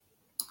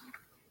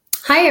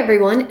Hi,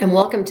 everyone, and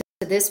welcome to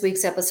this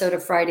week's episode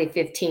of Friday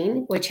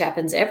 15, which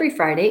happens every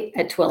Friday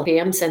at 12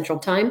 p.m. Central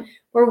Time,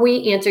 where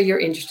we answer your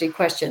interesting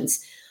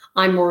questions.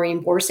 I'm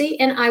Maureen Borsey,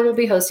 and I will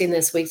be hosting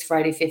this week's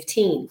Friday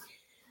 15.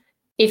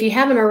 If you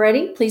haven't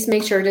already, please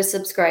make sure to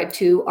subscribe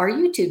to our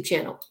YouTube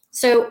channel.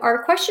 So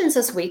our questions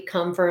this week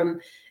come from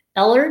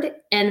Ellard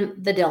and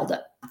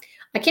Videlda.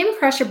 I came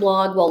across your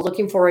blog while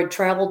looking for a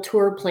travel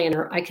tour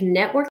planner I can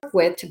network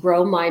with to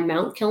grow my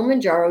Mount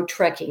Kilimanjaro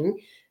trekking,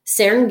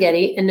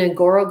 Serengeti, and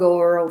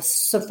Ngorongoro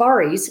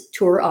safaris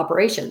tour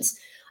operations.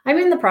 I'm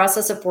in the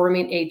process of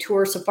forming a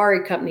tour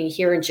safari company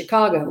here in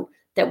Chicago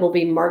that will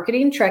be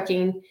marketing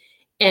trekking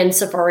and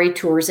safari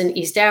tours in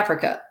East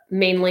Africa,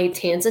 mainly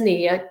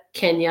Tanzania,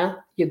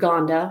 Kenya,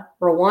 Uganda,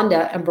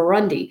 Rwanda, and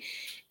Burundi,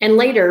 and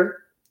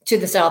later to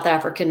the South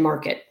African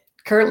market.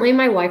 Currently,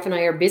 my wife and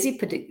I are busy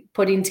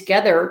putting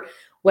together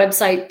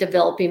website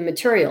developing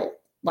material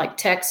like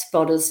text,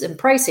 photos, and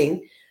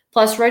pricing,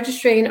 plus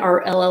registering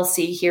our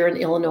LLC here in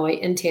Illinois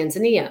and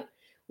Tanzania.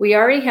 We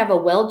already have a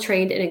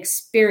well-trained and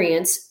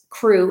experienced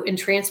crew in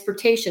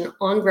transportation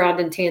on ground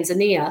in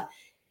Tanzania,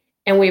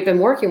 and we've been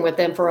working with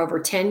them for over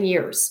 10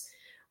 years.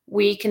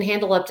 We can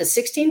handle up to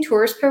 16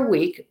 tours per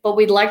week, but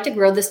we'd like to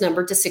grow this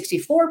number to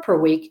 64 per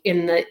week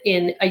in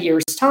a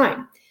year's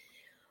time.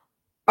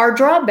 Our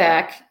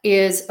drawback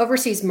is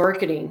overseas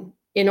marketing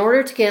in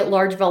order to get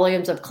large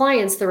volumes of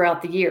clients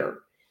throughout the year.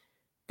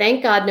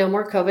 Thank God, no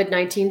more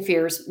COVID-19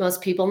 fears.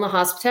 Most people in the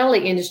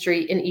hospitality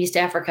industry in East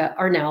Africa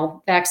are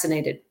now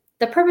vaccinated.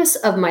 The purpose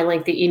of my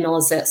lengthy email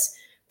is this.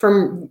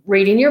 From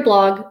reading your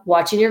blog,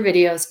 watching your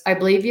videos, I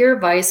believe your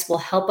advice will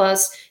help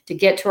us to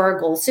get to our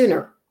goal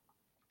sooner.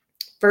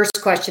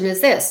 First question is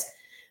this.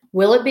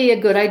 Will it be a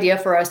good idea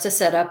for us to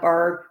set up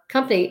our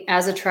company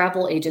as a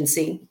travel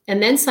agency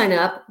and then sign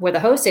up with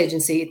a host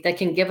agency that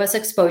can give us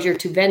exposure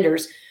to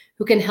vendors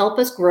who can help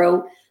us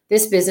grow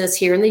this business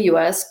here in the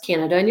US,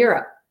 Canada, and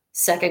Europe?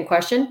 Second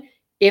question,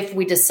 if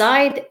we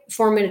decide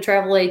forming a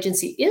travel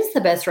agency is the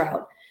best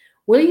route,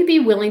 will you be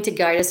willing to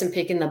guide us in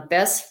picking the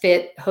best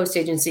fit host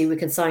agency we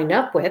can sign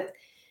up with?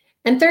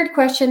 And third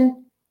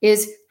question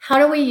is, how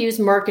do we use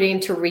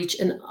marketing to reach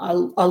a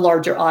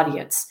larger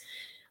audience?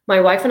 My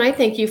wife and I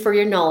thank you for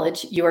your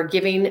knowledge you are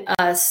giving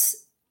us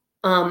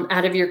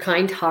out of your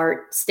kind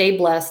heart. Stay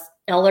blessed,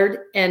 Ellard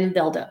and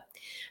Velda.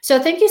 So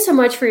thank you so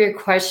much for your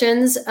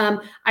questions.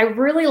 I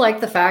really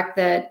like the fact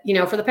that,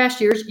 for the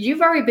past years,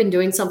 you've already been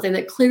doing something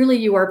that clearly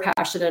you are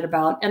passionate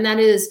about, and that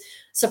is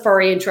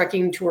safari and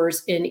trekking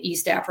tours in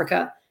East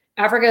Africa.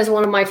 Africa is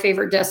one of my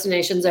favorite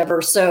destinations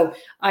ever, so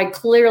I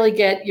clearly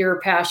get your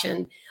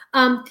passion.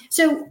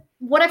 So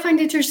what I find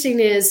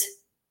interesting is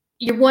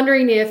you're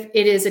wondering if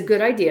it is a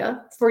good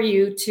idea for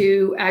you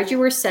to, as you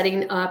were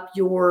setting up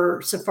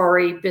your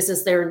safari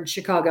business there in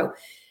Chicago,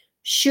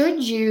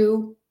 should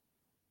you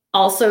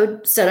also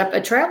set up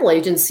a travel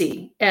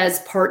agency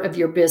as part of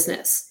your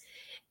business?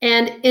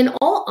 And in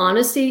all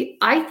honesty,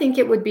 I think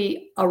it would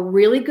be a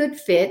really good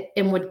fit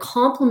and would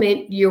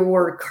complement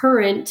your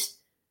current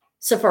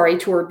safari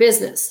tour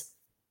business.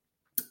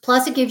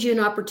 Plus, it gives you an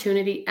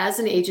opportunity as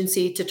an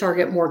agency to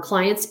target more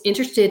clients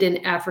interested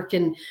in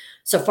African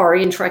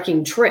safari and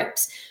trekking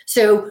trips.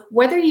 So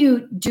whether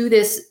you do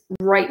this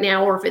right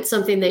now or if it's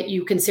something that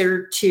you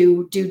consider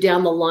to do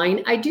down the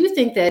line, I do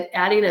think that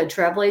adding a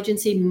travel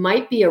agency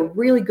might be a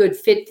really good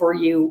fit for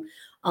you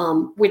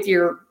with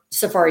your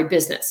safari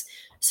business.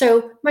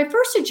 So my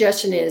first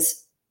suggestion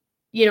is,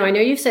 I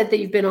know you've said that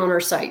you've been on our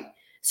site.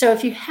 So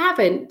if you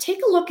haven't, take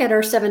a look at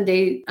our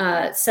 7-day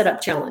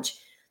setup challenge.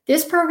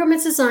 This program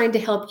is designed to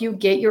help you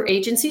get your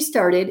agency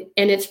started,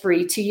 and it's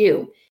free to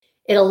you.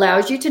 It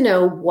allows you to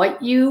know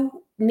what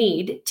you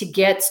need to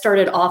get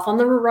started off on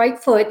the right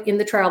foot in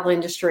the travel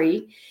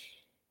industry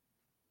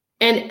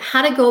and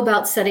how to go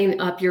about setting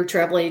up your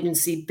travel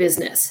agency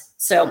business.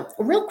 So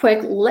real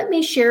quick, let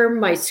me share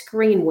my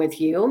screen with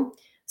you.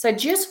 So I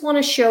just want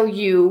to show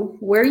you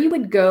where you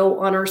would go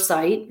on our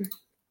site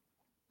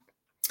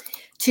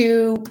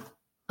to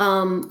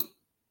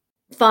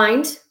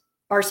find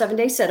our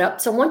 7-day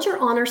setup. So once you're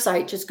on our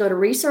site, just go to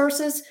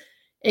resources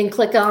and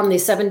click on the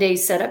 7-day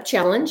setup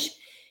challenge.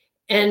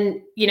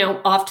 And,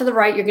 off to the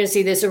right, you're going to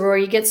see this is where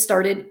you get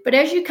started. But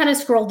as you kind of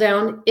scroll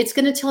down, it's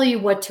going to tell you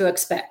what to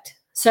expect.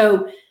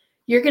 So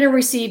you're going to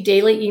receive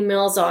daily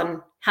emails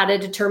on how to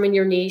determine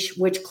your niche,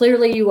 which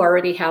clearly you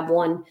already have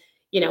one,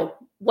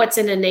 what's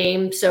in a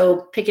name.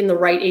 So picking the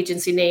right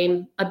agency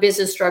name, a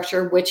business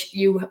structure, which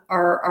you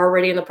are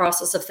already in the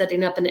process of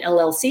setting up an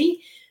LLC,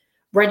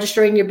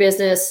 registering your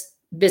business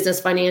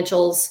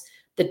financials,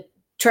 the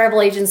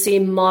travel agency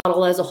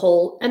model as a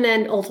whole, and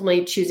then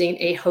ultimately choosing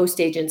a host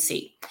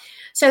agency.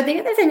 So the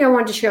other thing I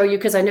wanted to show you,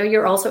 because I know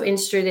you're also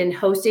interested in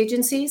host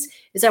agencies,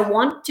 is I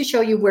want to show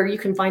you where you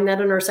can find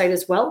that on our site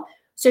as well.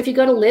 So if you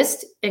go to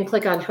list and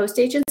click on host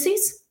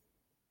agencies,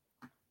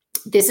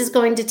 this is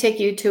going to take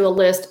you to a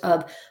list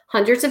of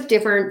hundreds of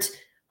different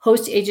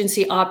host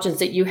agency options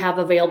that you have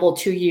available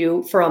to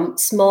you, from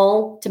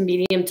small to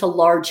medium to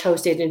large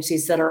host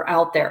agencies that are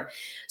out there.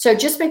 So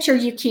just make sure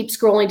you keep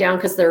scrolling down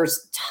because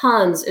there's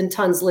tons and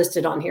tons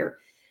listed on here.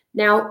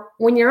 Now,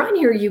 when you're on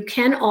here, you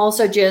can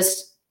also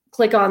just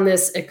click on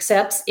this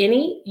accepts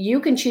any. You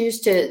can choose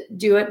to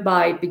do it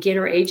by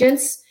beginner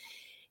agents,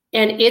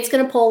 and it's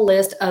going to pull a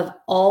list of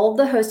all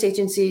the host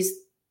agencies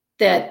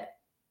that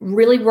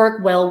really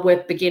work well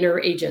with beginner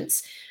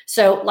agents.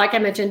 So like I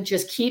mentioned,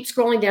 just keep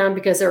scrolling down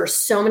because there are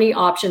so many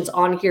options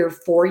on here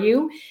for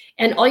you.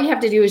 And all you have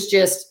to do is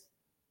just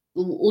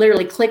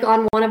literally click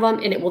on one of them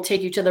and it will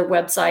take you to their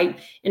website,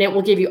 and it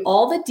will give you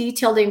all the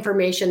detailed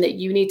information that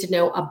you need to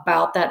know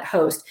about that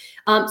host.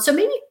 So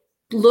maybe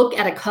look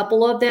at a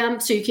couple of them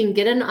so you can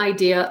get an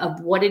idea of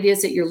what it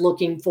is that you're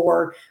looking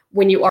for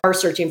when you are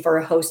searching for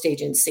a host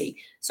agency.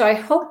 So I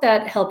hope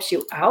that helps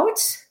you out.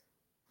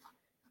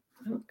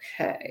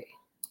 Okay.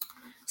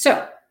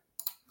 So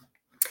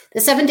the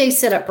 7-day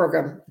setup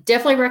program,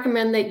 definitely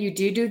recommend that you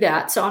do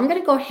that. So I'm going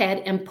to go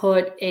ahead and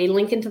put a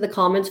link into the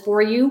comments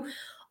for you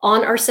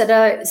on our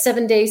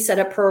 7-day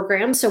setup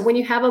program. So when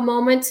you have a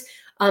moment,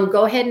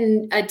 go ahead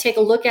and take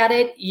a look at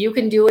it. You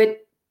can do it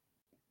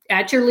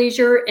at your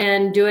leisure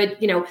and do it.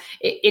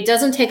 It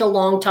doesn't take a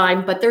long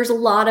time, but there's a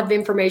lot of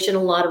information,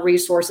 a lot of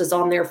resources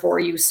on there for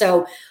you.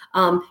 So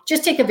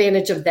just take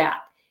advantage of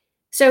that.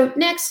 So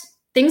next,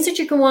 things that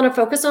you can want to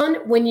focus on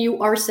when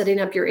you are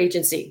setting up your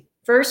agency.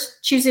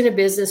 First, choosing a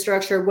business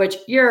structure, which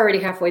you're already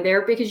halfway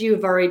there because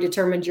you've already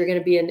determined you're going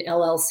to be an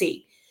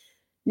LLC.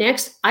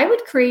 Next, I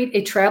would create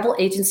a travel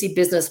agency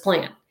business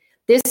plan.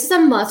 This is a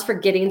must for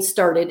getting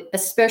started,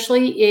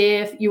 especially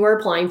if you are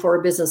applying for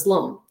a business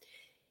loan.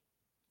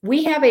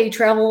 We have a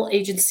travel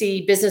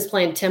agency business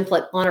plan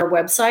template on our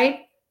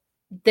website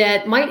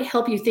that might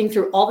help you think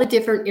through all the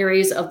different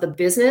areas of the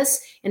business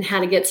and how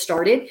to get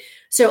started.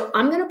 So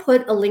I'm going to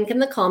put a link in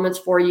the comments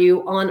for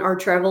you on our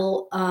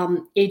travel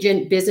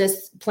agent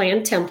business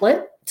plan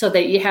template so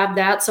that you have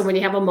that. So when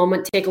you have a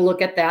moment, take a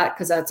look at that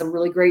because that's a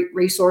really great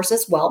resource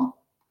as well.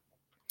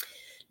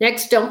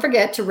 Next, don't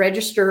forget to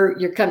register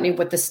your company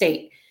with the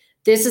state.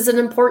 This is an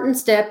important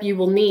step you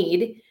will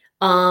need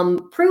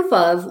proof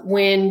of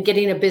when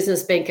getting a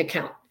business bank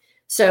account.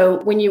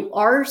 So when you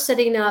are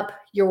setting up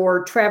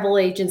your travel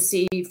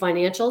agency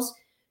financials,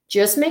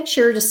 just make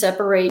sure to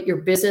separate your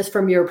business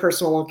from your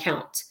personal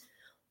account.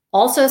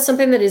 Also,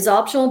 something that is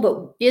optional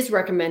but is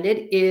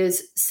recommended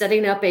is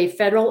setting up a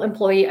federal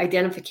employee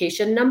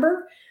identification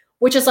number,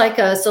 which is like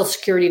a social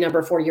security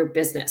number for your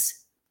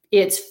business.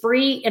 It's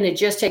free and it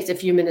just takes a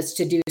few minutes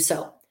to do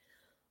so.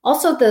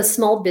 Also, the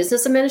Small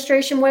Business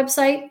Administration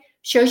website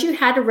shows you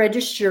how to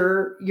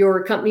register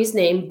your company's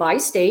name by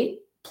state.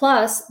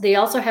 Plus, they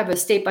also have a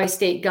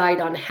state-by-state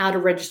guide on how to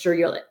register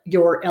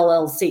your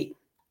LLC.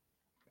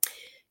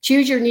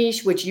 Choose your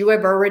niche, which you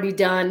have already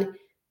done.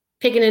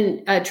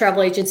 Picking a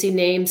travel agency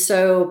name,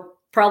 so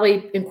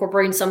probably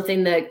incorporating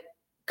something that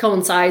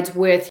coincides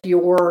with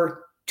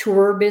your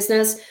tour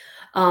business.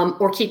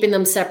 Or keeping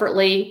them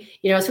separately,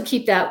 so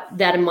keep that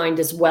in mind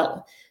as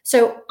well.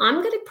 So I'm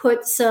going to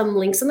put some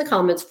links in the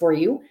comments for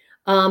you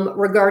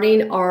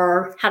regarding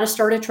our how to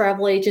start a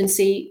travel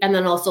agency and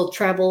then also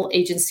travel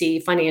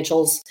agency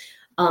financials,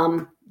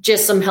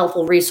 just some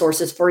helpful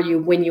resources for you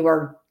when you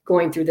are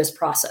going through this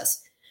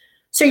process.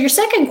 So your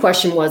second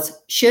question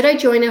was, should I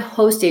join a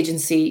host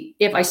agency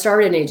if I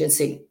start an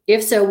agency?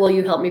 If so, will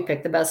you help me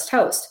pick the best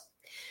host?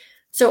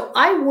 So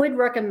I would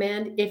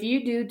recommend if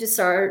you do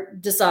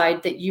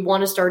decide that you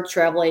want to start a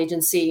travel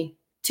agency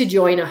to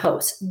join a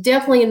host.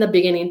 Definitely in the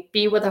beginning,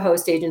 be with a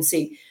host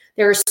agency.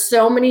 There are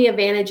so many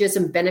advantages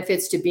and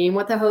benefits to being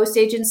with a host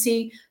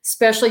agency,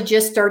 especially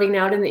just starting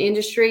out in the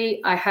industry.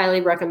 I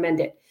highly recommend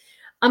it.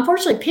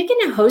 Unfortunately, picking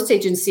a host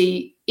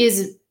agency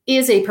is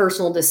a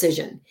personal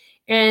decision.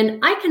 And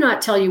I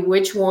cannot tell you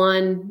which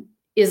one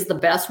is the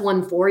best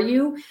one for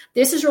you.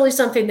 This is really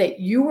something that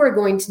you are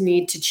going to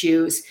need to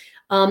choose.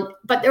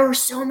 But there are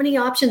so many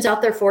options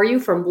out there for you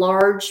from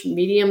large,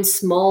 medium,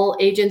 small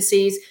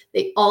agencies.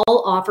 They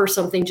all offer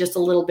something just a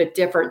little bit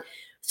different.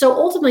 So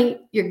ultimately,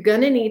 you're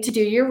going to need to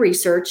do your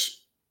research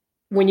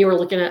when you are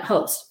looking at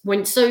hosts.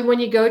 When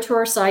you go to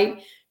our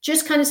site,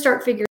 just kind of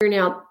start figuring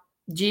out,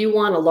 do you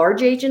want a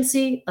large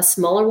agency, a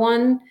smaller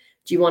one?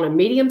 Do you want a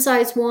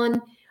medium-sized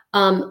one?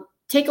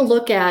 Take a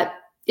look at,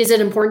 is it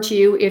important to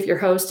you if your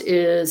host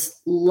is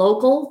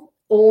local,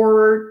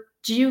 or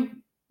do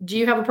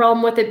you have a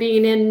problem with it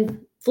being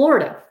in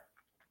Florida?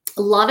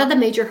 A lot of the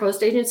major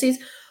host agencies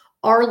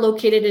are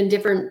located in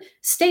different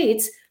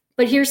states,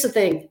 but here's the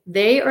thing.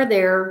 They are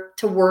there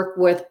to work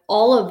with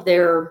all of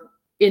their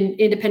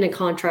independent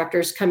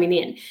contractors coming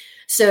in.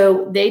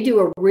 So they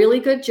do a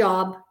really good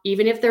job,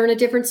 even if they're in a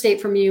different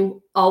state from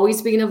you,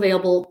 always being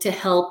available to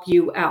help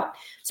you out.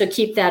 So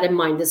keep that in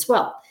mind as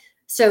well.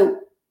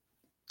 So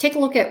take a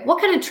look at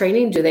what kind of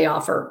training do they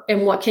offer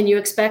and what can you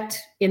expect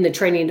in the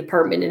training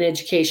department and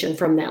education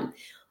from them.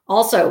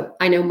 Also,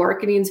 I know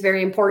marketing is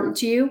very important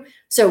to you.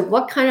 So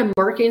what kind of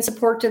marketing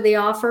support do they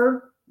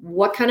offer?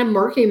 What kind of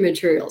marketing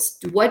materials?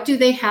 What do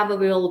they have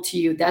available to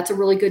you? That's a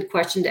really good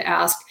question to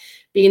ask,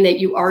 being that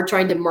you are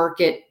trying to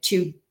market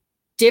to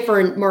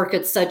different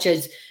markets such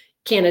as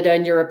Canada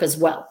and Europe as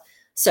well.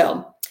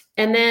 So,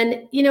 and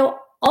then,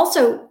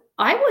 also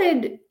I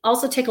would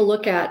also take a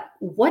look at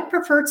what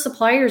preferred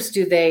suppliers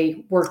do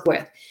they work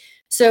with.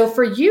 So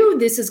for you,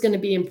 this is going to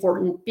be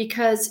important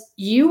because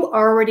you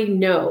already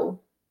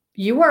know,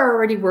 you are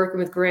already working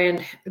with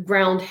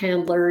ground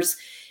handlers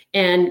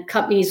and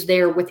companies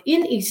there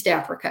within East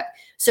Africa.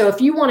 So if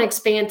you want to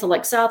expand to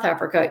like South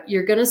Africa,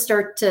 you're going to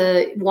start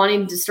to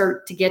wanting to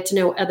start to get to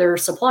know other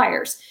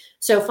suppliers.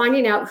 So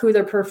finding out who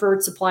their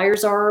preferred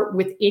suppliers are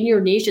within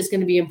your niche is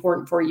going to be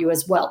important for you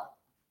as well.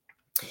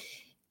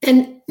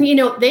 And,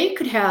 they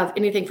could have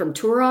anything from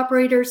tour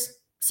operators,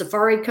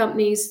 safari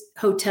companies,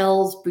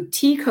 hotels,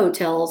 boutique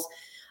hotels,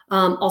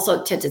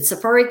 also tented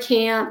safari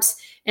camps.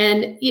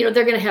 And, they're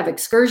going to have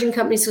excursion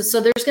companies.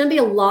 So there's going to be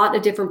a lot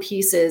of different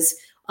pieces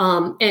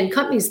and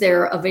companies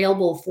there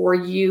available for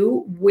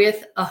you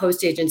with a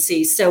host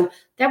agency. So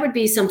that would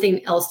be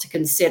something else to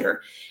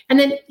consider. And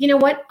then,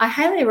 what? I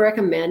highly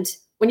recommend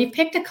when you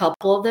picked a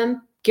couple of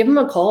them, give them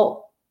a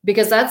call,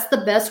 because that's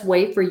the best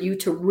way for you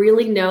to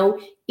really know,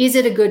 is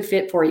it a good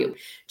fit for you?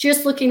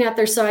 Just looking at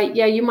their site,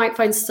 yeah, you might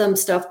find some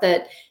stuff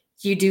that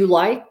you do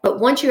like, but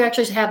once you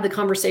actually have the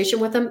conversation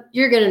with them,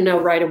 you're going to know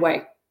right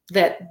away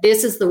that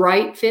this is the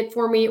right fit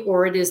for me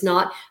or it is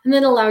not, and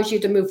then allows you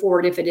to move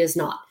forward if it is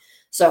not.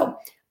 So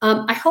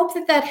I hope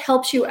that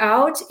helps you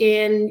out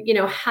in,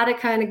 how to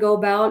kind of go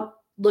about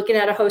looking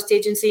at a host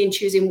agency and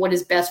choosing what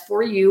is best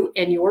for you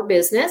and your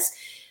business.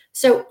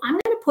 So I'm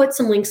going to put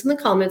some links in the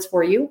comments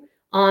for you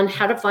on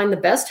how to find the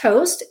best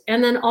host,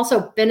 and then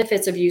also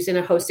benefits of using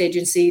a host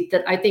agency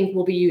that I think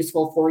will be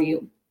useful for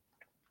you.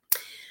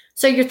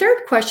 So your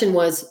third question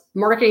was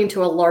marketing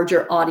to a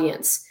larger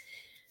audience.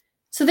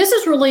 So this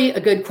is really a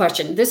good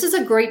question. This is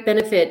a great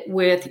benefit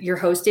with your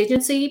host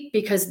agency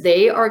because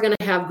they are going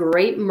to have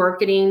great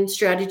marketing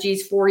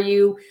strategies for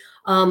you.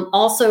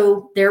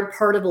 Also, they're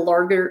part of a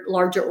larger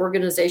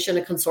organization,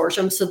 a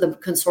consortium. So the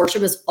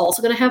consortium is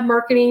also going to have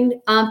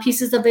marketing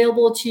pieces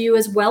available to you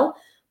as well,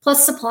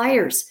 plus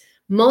suppliers.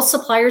 Most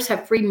suppliers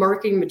have free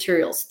marketing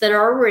materials that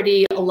are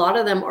already, a lot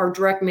of them are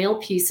direct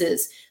mail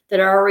pieces that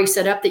are already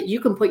set up that you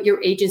can put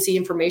your agency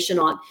information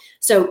on.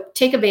 So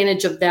take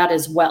advantage of that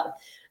as well.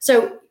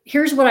 So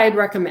here's what I'd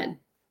recommend.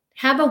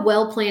 Have a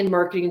well-planned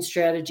marketing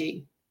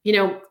strategy.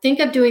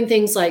 Think of doing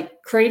things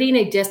like creating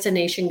a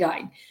destination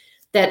guide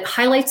that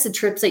highlights the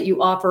trips that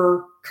you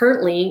offer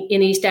currently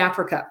in East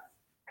Africa.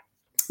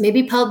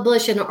 Maybe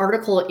publish an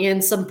article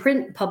in some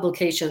print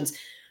publications,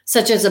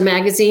 such as a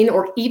magazine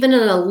or even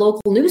in a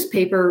local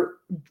newspaper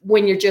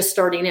when you're just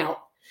starting out.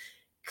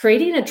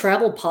 Creating a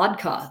travel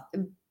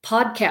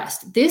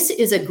podcast. This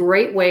is a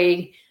great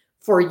way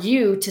for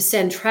you to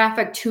send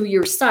traffic to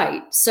your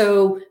site.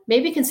 So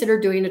maybe consider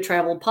doing a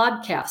travel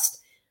podcast.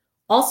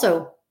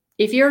 Also,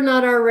 if you're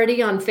not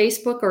already on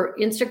Facebook or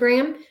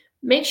Instagram,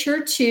 make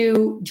sure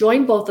to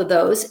join both of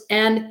those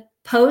and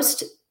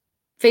post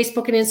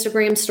Facebook and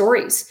Instagram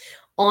stories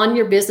on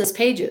your business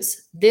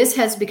pages. This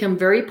has become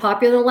very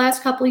popular in the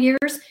last couple of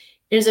years.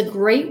 It is a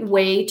great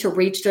way to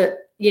reach a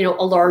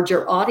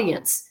larger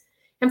audience.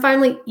 And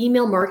finally,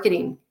 email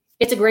marketing.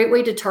 It's a great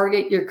way to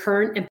target your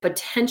current and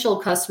potential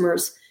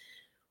customers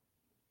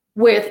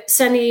with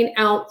sending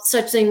out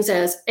such things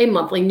as a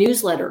monthly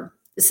newsletter,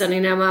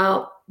 sending them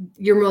out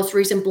your most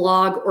recent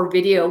blog or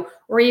video,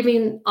 or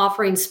even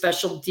offering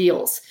special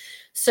deals.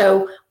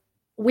 So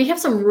we have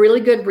some really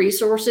good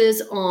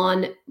resources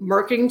on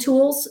marketing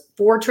tools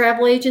for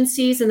travel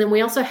agencies. And then we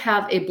also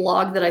have a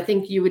blog that I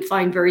think you would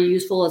find very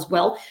useful as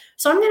well.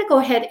 So I'm going to go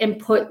ahead and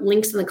put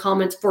links in the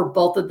comments for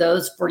both of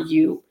those for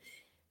you.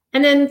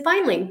 And then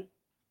finally,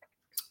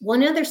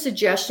 one other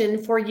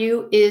suggestion for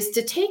you is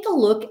to take a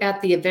look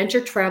at the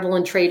Adventure Travel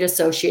and Trade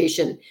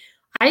Association.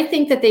 I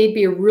think that they'd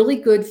be a really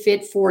good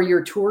fit for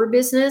your tour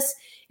business.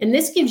 And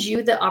this gives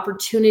you the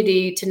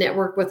opportunity to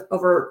network with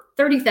over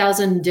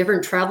 30,000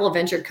 different travel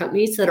adventure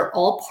companies that are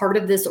all part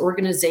of this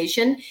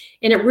organization.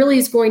 And it really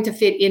is going to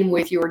fit in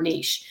with your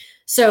niche.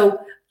 So,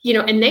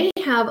 and they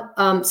have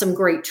some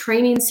great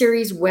training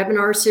series,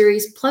 webinar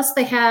series, plus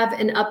they have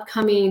an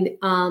upcoming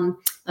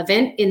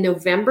event in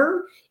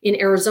November in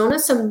Arizona.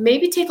 So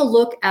maybe take a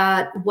look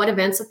at what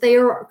events that they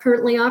are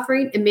currently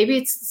offering, and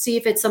maybe see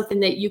if it's something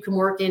that you can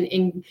work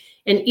in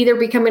either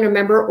becoming a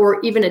member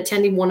or even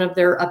attending one of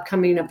their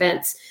upcoming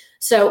events.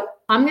 So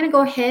I'm going to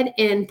go ahead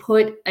and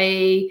put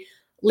a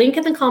link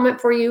in the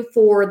comment for you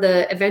for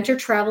the Adventure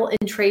Travel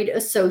and Trade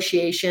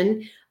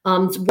Association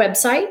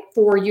website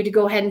for you to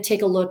go ahead and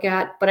take a look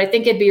at. But I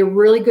think it'd be a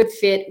really good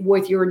fit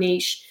with your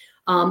niche.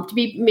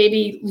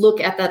 Maybe look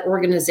at that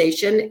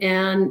organization,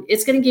 and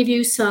it's going to give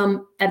you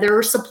some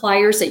other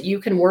suppliers that you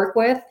can work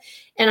with.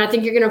 And I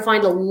think you're going to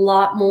find a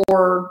lot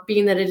more,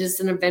 being that it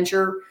is an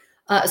adventure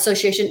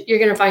association, you're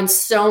going to find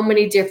so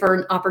many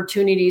different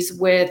opportunities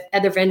with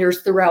other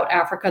vendors throughout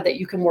Africa that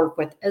you can work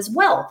with as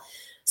well.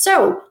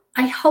 So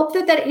I hope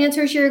that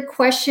answers your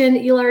question,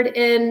 Elard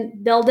and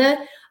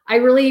Belda. I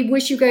really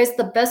wish you guys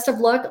the best of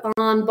luck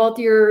on both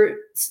your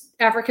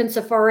African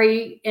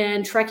safari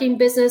and trekking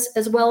business,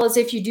 as well as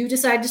if you do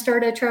decide to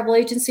start a travel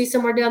agency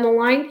somewhere down the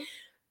line.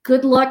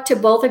 Good luck to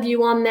both of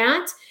you on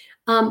that.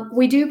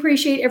 We do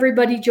appreciate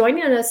everybody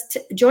joining us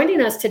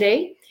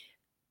today.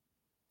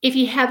 If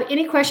you have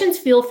any questions,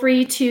 feel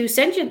free to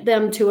send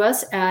them to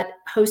us at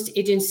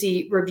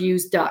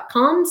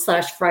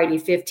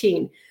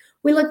hostagencyreviews.com/Friday15.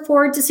 We look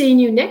forward to seeing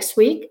you next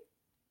week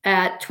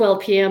at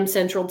 12 p.m.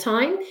 Central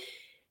Time,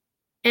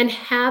 and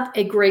have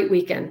a great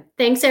weekend.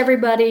 Thanks,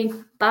 everybody.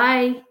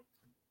 Bye.